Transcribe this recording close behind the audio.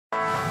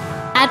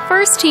At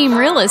First Team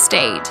Real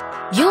Estate,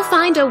 you'll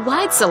find a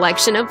wide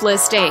selection of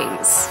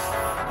listings.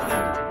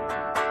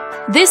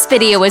 This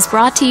video is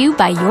brought to you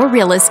by your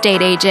real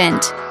estate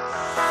agent.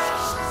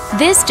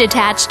 This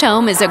detached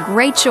home is a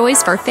great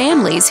choice for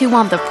families who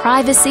want the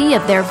privacy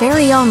of their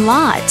very own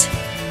lot,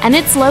 and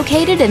it's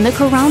located in the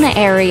Corona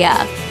area.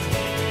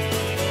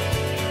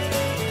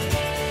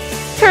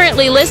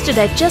 Currently listed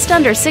at just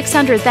under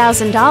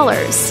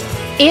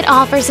 $600,000, it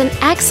offers an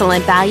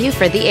excellent value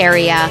for the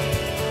area.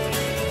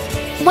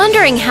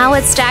 Wondering how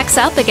it stacks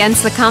up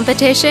against the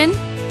competition?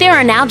 There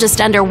are now just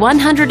under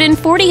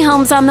 140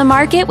 homes on the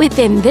market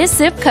within this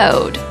zip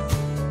code.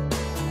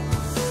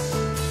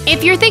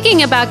 If you're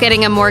thinking about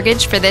getting a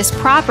mortgage for this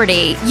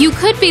property, you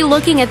could be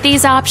looking at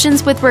these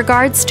options with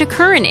regards to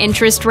current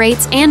interest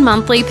rates and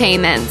monthly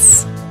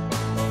payments.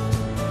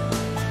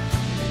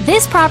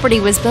 This property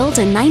was built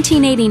in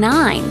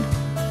 1989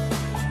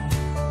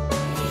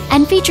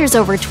 and features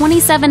over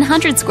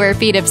 2,700 square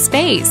feet of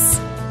space,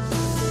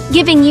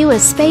 giving you a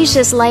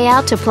spacious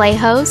layout to play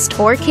host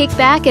or kick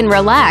back and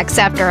relax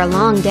after a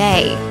long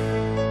day.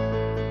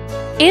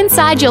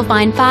 Inside you'll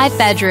find 5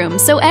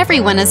 bedrooms, so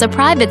everyone has a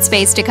private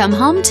space to come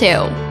home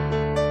to,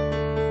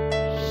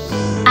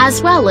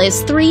 as well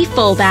as 3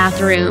 full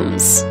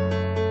bathrooms.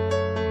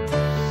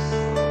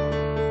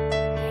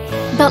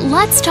 But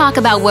let's talk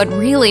about what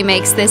really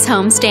makes this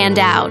home stand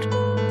out.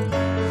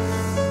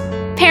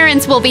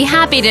 Parents will be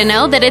happy to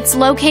know that it's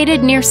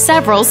located near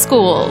several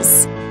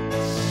schools.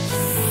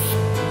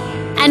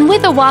 And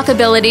with a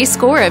walkability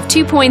score of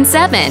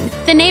 2.7,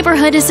 the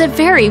neighborhood is a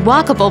very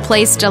walkable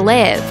place to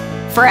live.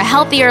 For a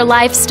healthier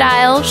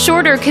lifestyle,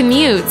 shorter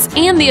commutes,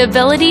 and the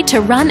ability to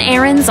run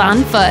errands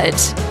on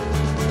foot.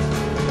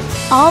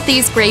 All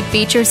these great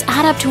features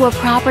add up to a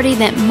property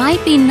that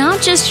might be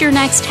not just your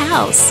next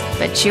house,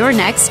 but your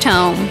next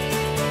home.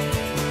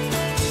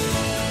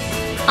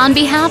 On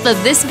behalf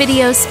of this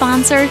video's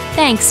sponsor,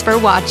 thanks for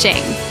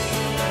watching.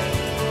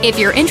 If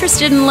you're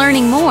interested in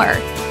learning more,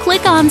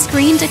 click on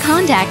screen to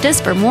contact us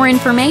for more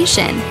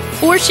information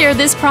or share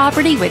this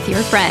property with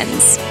your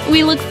friends.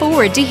 We look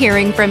forward to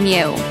hearing from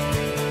you.